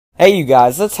Hey you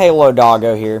guys, it's Halo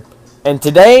Doggo here, and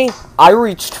today I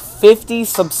reached 50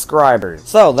 subscribers.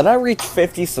 So, when I reach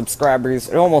 50 subscribers,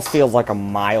 it almost feels like a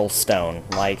milestone,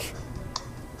 like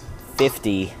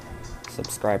 50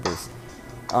 subscribers.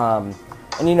 And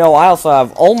you know, I also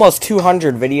have almost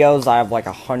 200 videos. I have like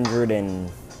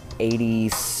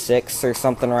 186 or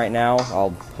something right now.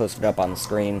 I'll post it up on the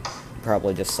screen. You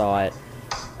probably just saw it.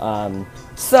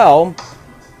 So,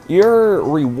 your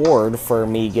reward for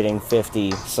me getting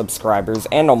 50 subscribers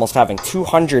and almost having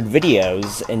 200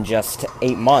 videos in just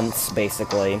 8 months,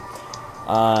 basically.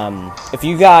 If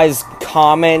you guys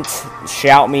comment,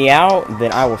 shout me out,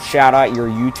 then I will shout out your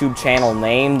YouTube channel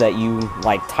name that you,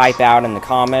 like, type out in the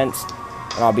comments.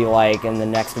 And I'll be like, in the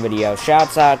next video,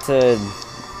 shouts out to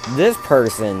this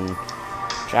person.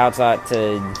 Shouts out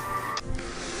to...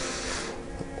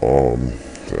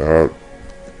 that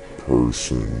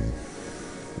person,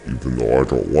 even though I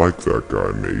don't like that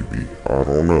guy, maybe. I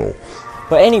don't know.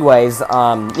 But anyways,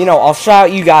 you know, I'll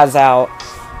shout you guys out.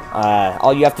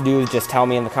 All you have to do is just tell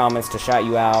me in the comments to shout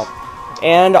you out.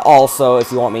 And also,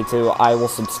 if you want me to, I will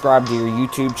subscribe to your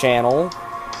YouTube channel,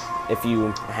 if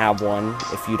you have one.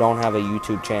 If you don't have a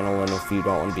YouTube channel, and if you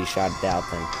don't want to be shouted out,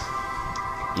 then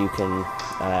you can,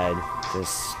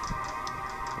 just,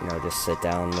 you know, just sit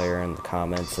down there in the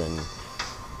comments and,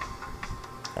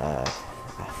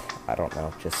 I don't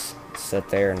know, just sit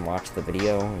there and watch the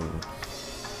video, and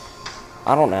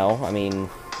I don't know, I mean,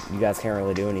 you guys can't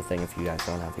really do anything if you guys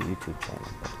don't have a YouTube channel,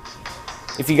 but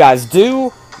if you guys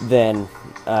do, then,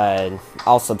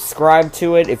 I'll subscribe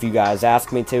to it if you guys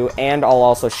ask me to, and I'll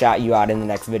also shout you out in the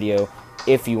next video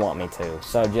if you want me to.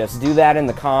 So just do that in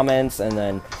the comments, and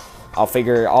then I'll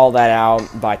figure all that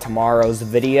out by tomorrow's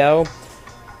video.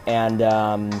 And,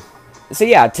 so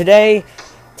yeah, today's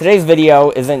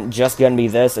video isn't just going to be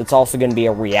this, it's also going to be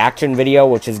a reaction video,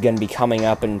 which is going to be coming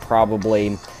up in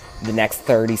probably the next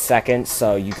 30 seconds,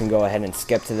 so you can go ahead and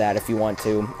skip to that if you want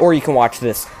to, or you can watch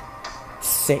this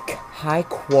sick,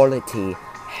 high-quality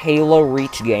Halo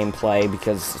Reach gameplay,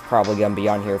 because it's probably going to be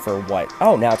on here for, what?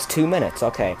 Oh, now it's 2 minutes,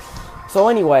 okay. So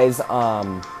anyways,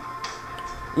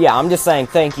 yeah, I'm just saying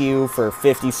thank you for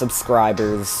 50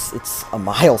 subscribers. It's a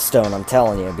milestone, I'm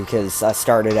telling you, because I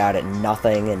started out at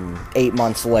nothing, and 8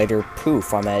 months later,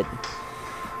 poof, I'm at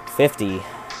 50.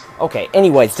 Okay,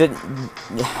 anyways,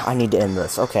 I need to end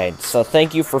this. Okay, so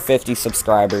thank you for 50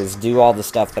 subscribers. Do all the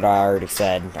stuff that I already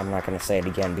said. I'm not going to say it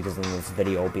again, because then this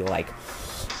video will be like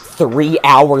 3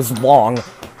 hours long.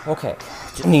 Okay,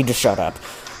 just need to shut up.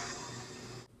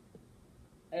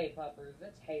 Hey, puppers,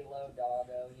 it's Halo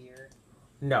Doggo here.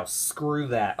 No, screw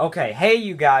that. Okay, hey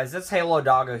you guys, it's Halo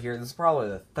Doggo here. This is probably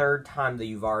the 3rd time that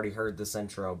you've already heard this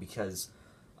intro, because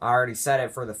I already said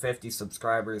it for the 50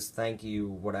 subscribers. Thank you,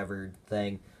 whatever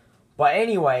thing. But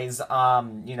anyways,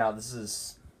 you know, this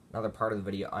is another part of the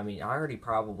video. I mean, I already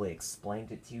probably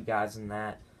explained it to you guys in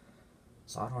that,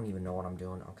 so I don't even know what I'm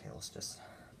doing. Okay,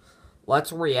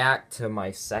 let's react to my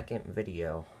second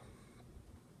video.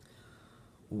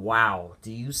 Wow,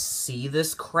 do you see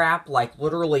this crap? Like,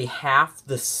 literally half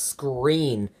the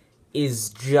screen is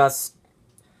just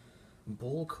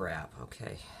bullcrap.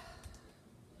 Okay.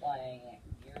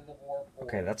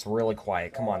 Okay, that's really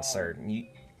quiet. Come on, sir. You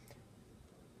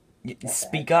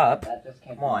speak up.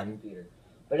 Come on.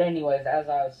 But anyways, as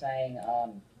I was saying,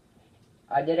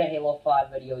 I did a Halo 5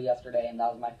 video yesterday, and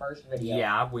that was my first video.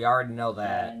 Yeah, we already know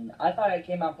that. And I thought it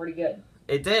came out pretty good.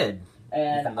 It did.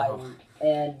 And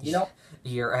you know,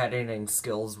 your editing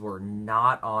skills were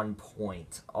not on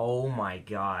point. Oh my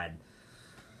god.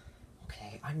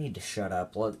 Okay, I need to shut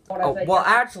up. Well,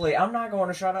 actually, I'm not going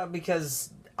to shut up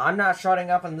because I'm not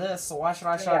shutting up in this, so why should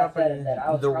I shut up in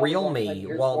the real me?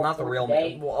 Well, not the real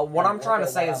me. Well, what I'm trying to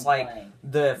say is, like,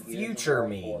 the future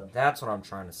me. That's what I'm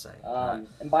trying to say.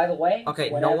 And by the way... Okay,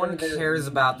 no one cares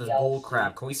about this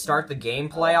bullcrap. Can we start the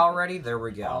gameplay already? There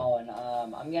we go. Oh, and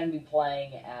I'm going to be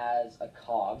playing as a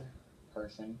COG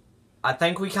person. I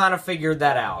think we kind of figured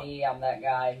that out. I'm that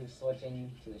guy who's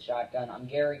switching to the shotgun. I'm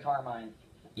Gary Carmine.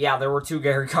 Yeah, there were 2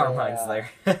 Gary Carmines there.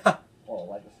 Well,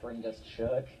 like the string just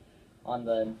shook on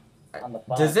the phone.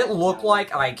 Does it look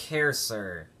like I care,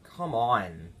 sir? Come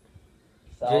on.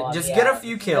 So, just yeah, get a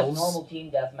few kills. Normal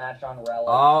team deathmatch on Relic.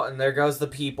 Oh, and there goes the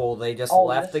people. They just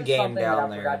left the game down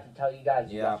there. I forgot to tell you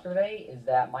guys yesterday is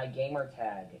that my gamer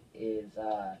tag is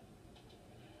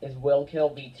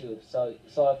WillKillV2. So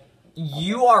if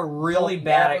you are really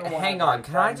bad at... Hang on,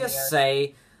 can I just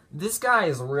say, this guy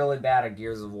is really bad at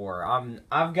Gears of War.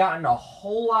 I've gotten a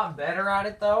whole lot better at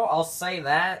it, though. I'll say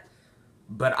that.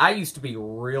 But I used to be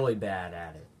really bad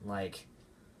at it. Like,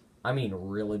 I mean,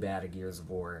 really bad at Gears of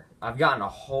War. I've gotten a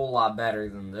whole lot better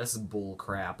than this bull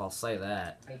crap, I'll say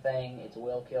that. Everything, it's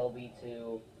Will Kill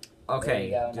V2. Okay,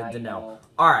 Go, good to know. know.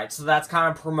 Alright, so that's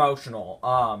kind of promotional.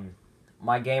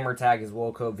 My gamer tag is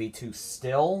WillCoV2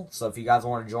 still, so if you guys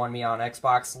want to join me on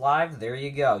Xbox Live, there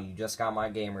you go. You just got my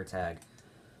gamer tag.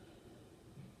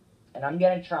 And I'm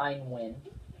gonna try and win.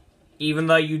 Even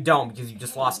though you don't, because you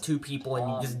just lost 2 people and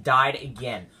you just died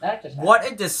again. That just What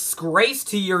a disgrace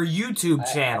to your YouTube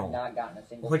channel. I have not gotten a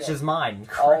single Which kill. is mine.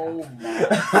 Oh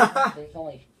my. There's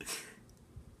only...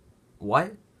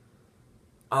 What?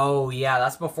 Oh yeah,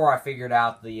 that's before I figured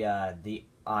out the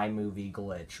iMovie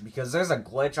glitch. Because there's a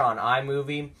glitch on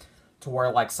iMovie to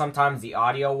where like sometimes the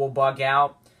audio will bug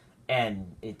out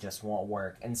and it just won't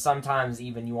work. And sometimes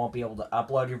even you won't be able to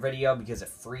upload your video because it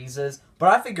freezes. But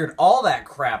I figured all that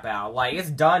crap out. Like, it's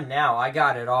done now. I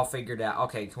got it all figured out.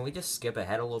 Okay, can we just skip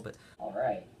ahead a little bit?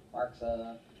 Alright. Mark's,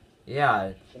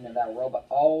 Yeah. into that robot.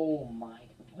 Oh my.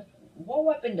 What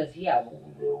weapon does he have? That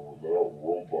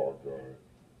robot guy.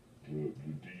 The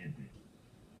DB.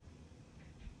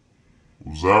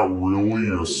 Was that really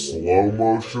your slow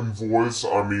motion voice?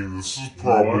 I mean, this is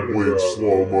probably in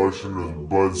slow motion,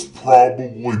 but it's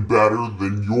probably better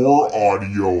than your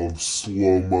audio of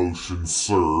slow motion,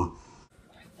 sir.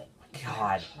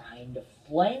 God. Trying to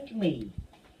flank me.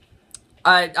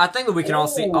 I think that we can all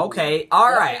see. Okay,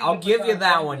 alright, I'll give you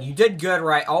that one. You did good,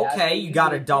 right? Okay, you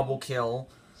got a double kill.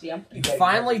 See, You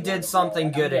finally did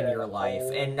something good in your life,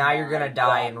 and now you're gonna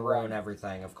die and ruin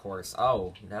everything, of course.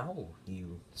 Oh, no,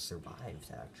 you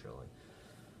survived, actually.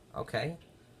 Okay.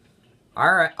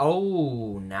 Alright,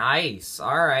 oh, nice.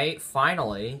 Alright,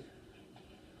 finally.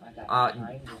 Oh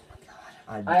my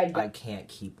god, I can't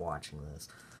keep watching this.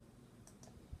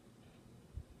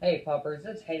 Hey puppers,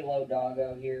 it's Halo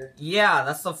Doggo here. Yeah,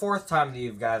 that's the 4th time that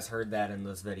you guys heard that in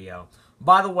this video.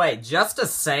 By the way, just to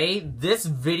say, this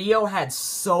video had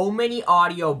so many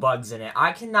audio bugs in it,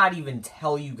 I cannot even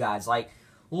tell you guys. Like,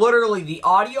 literally, the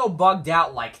audio bugged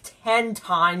out like 10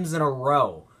 times in a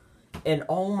row. And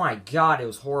oh my god, it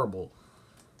was horrible.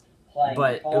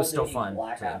 But it was still fun.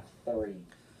 Black Ops 3.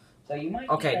 So you might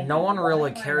Okay, no one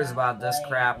really cares about this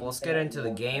crap. Let's get into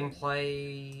the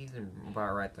gameplay.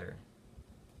 About right there.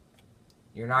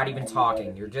 You're not even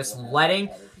talking. You're just letting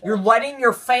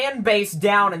your fan base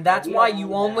down, and that's why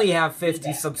you only have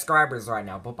 50 subscribers right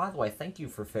now. But by the way, thank you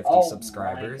for 50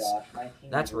 subscribers.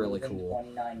 That's really cool.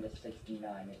 29 to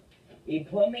 69. He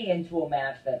put me into a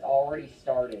match that's already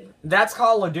started. That's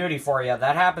Call of Duty for you.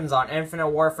 That happens on Infinite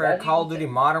Warfare, Call of Duty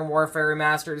Modern Warfare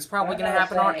Remastered. It's probably going to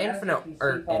happen on Infinite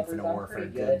Warfare.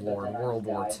 Good lord, World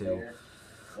War II.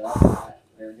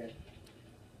 Very good.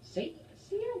 See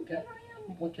how good I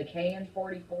am with the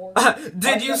KN-44?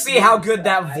 Did you see how good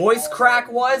that voice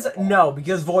crack was? No,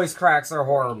 because voice cracks are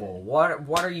horrible.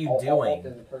 What are you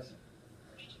doing?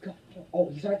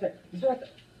 Oh, he's right there. He's right there.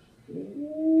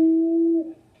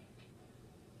 Ooh.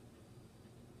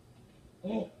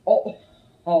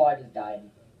 Oh, I just died.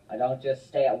 I don't just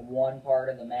stay at one part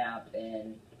of the map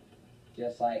and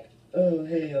just like, oh,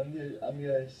 hey, I'm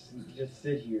gonna just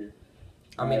sit here.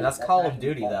 I mean, that's Call of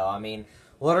Duty, though. I mean,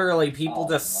 literally, people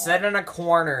just sit in a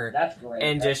corner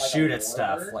and just shoot at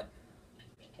stuff. Like,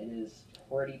 it is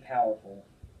pretty powerful.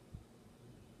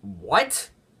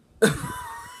 What? Let's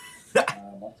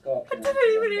go up I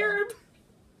didn't even hear him.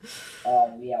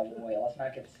 Yeah, wait, let's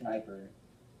not get sniper.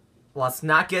 Let's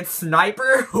not get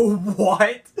sniper?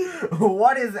 What?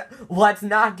 What is it? Let's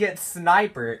not get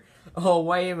sniper. Oh,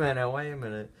 wait a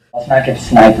minute. Let's not get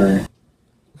sniper.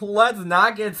 Let's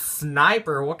not get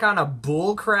sniper? What kind of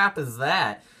bull crap is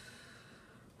that?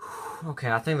 Okay,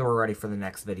 I think that we're ready for the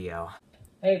next video.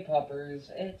 Hey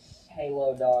puppers, it's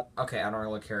Halo Dog. Okay, I don't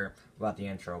really care about the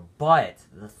intro, but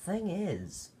the thing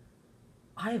is,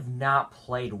 I have not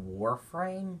played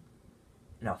Warframe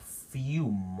in a few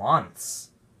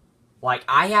months. Like,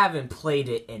 I haven't played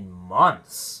it in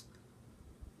months.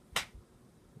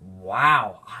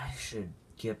 Wow, I should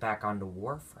get back onto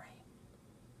Warframe.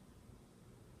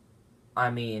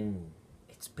 I mean,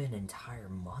 it's been entire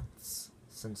months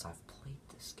since I've played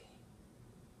this game.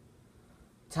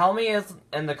 Tell me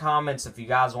in the comments if you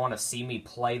guys want to see me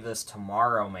play this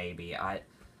tomorrow, maybe.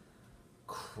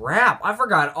 Crap, I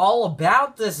forgot all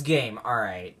about this game.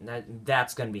 Alright,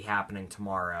 that's gonna be happening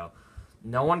tomorrow.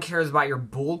 No one cares about your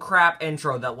bullcrap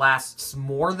intro that lasts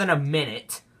more than a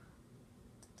minute.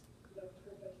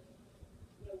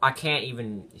 I can't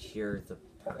even hear the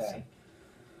person.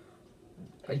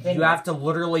 Continue. You have to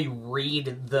literally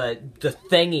read the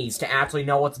thingies to actually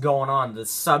know what's going on. The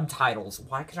subtitles.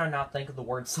 Why can I not think of the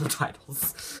word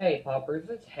subtitles? Hey, Poppers,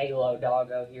 it's Halo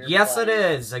Doggo here. Yes, it playing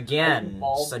is. Again,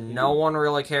 Titanfall so 2. no one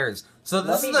really cares. So this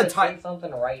Let is me the just say type.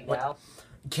 something right now.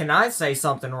 Can I say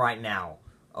something right now?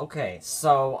 Okay,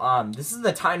 so this is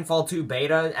the Titanfall 2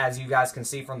 beta, as you guys can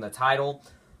see from the title.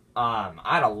 I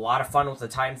had a lot of fun with the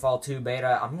Titanfall 2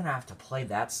 beta. I'm gonna have to play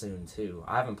that soon too.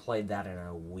 I haven't played that in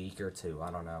a week or two.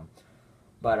 I don't know,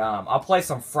 but I'll play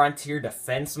some Frontier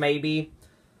Defense maybe,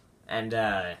 and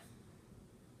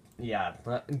yeah.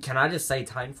 But can I just say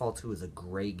Titanfall 2 is a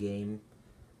great game?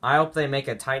 I hope they make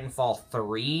a Titanfall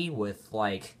 3 with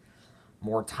like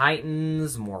more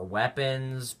Titans, more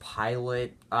weapons,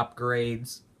 pilot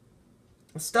upgrades,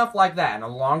 stuff like that, and a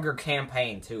longer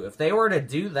campaign, too. If they were to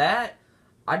do that,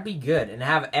 I'd be good, and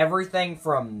have everything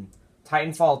from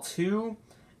Titanfall 2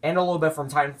 and a little bit from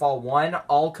Titanfall 1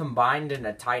 all combined in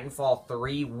a Titanfall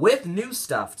 3 with new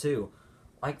stuff, too.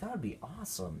 Like, that would be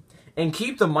awesome. And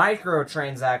keep the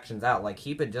microtransactions out. Like,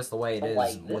 keep it just the way it is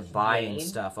Like this with buying game?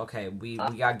 stuff. Okay, we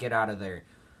gotta get out of there.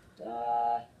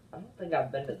 I don't think I've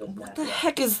been to this What map the yet.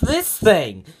 heck is this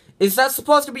thing? Is that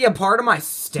supposed to be a part of my Well,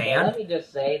 stand? let me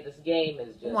just say, this game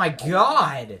is just... Oh my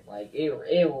god! Like, it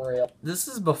real... This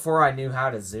is before I knew how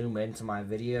to zoom into my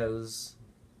videos.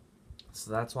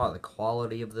 So that's why the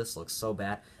quality of this looks so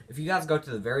bad. If you guys go to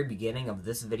the very beginning of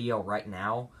this video right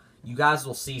now, you guys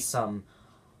will see some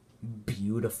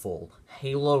beautiful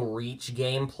Halo Reach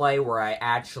gameplay where I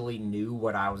actually knew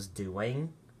what I was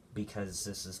doing. Because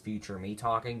this is future me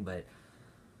talking, but...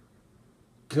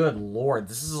 Good lord,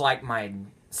 this is like my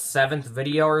 7th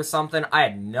video or something. I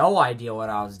had no idea what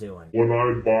I was doing. When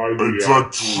I buy the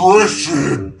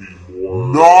attrition,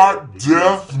 not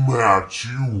deathmatch,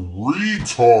 you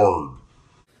retard.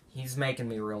 He's making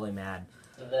me really mad.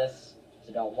 To this,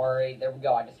 so don't worry. There we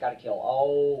go, I just gotta kill.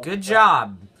 Oh... Good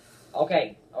job.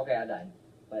 Okay, I died.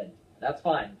 But that's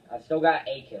fine. I still got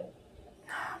a kill.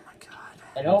 Oh my god.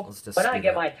 And hope Let's just when I speed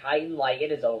get up. my Titan, like,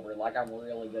 it is over. Like, I'm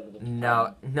really good with the No,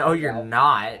 Titan. no, you're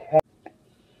not.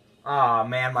 Aw,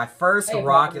 man, my first Hey,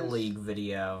 Rocket Rockers. League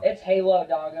video. It's Halo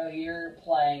Doggo here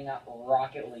playing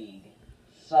Rocket League.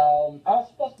 So, I was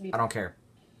supposed to be I don't care.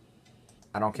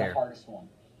 I don't the care. hardest one.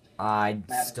 I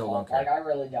Map still itself. don't Like, care. I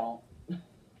really don't.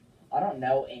 I don't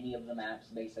know any of the maps,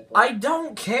 basically. I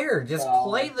don't care. Just So,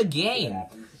 play the see what game.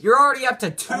 happens. You're already up to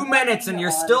 2 I'm minutes and playing you're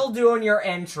on still doing your One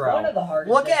of intro. the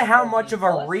hardest Look at how things much of a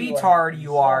let's see what retard happens.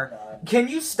 you are. So, Can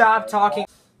you stop okay, talking?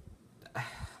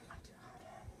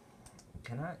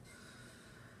 Can I?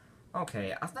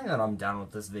 Okay, I think that I'm done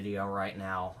with this video right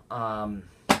now.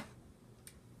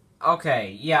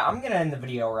 Okay, yeah, I'm gonna end the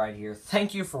video right here.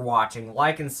 Thank you for watching.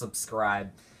 Like and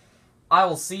subscribe. I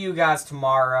will see you guys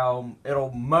tomorrow.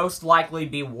 It'll most likely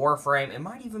be Warframe. It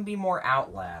might even be more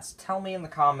Outlast. Tell me in the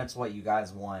comments what you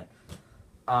guys want.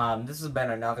 This has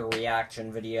been another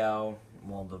reaction video.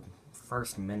 Well, the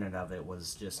first minute of it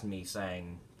was just me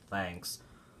saying thanks.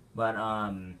 But,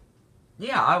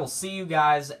 yeah, I will see you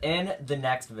guys in the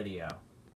next video.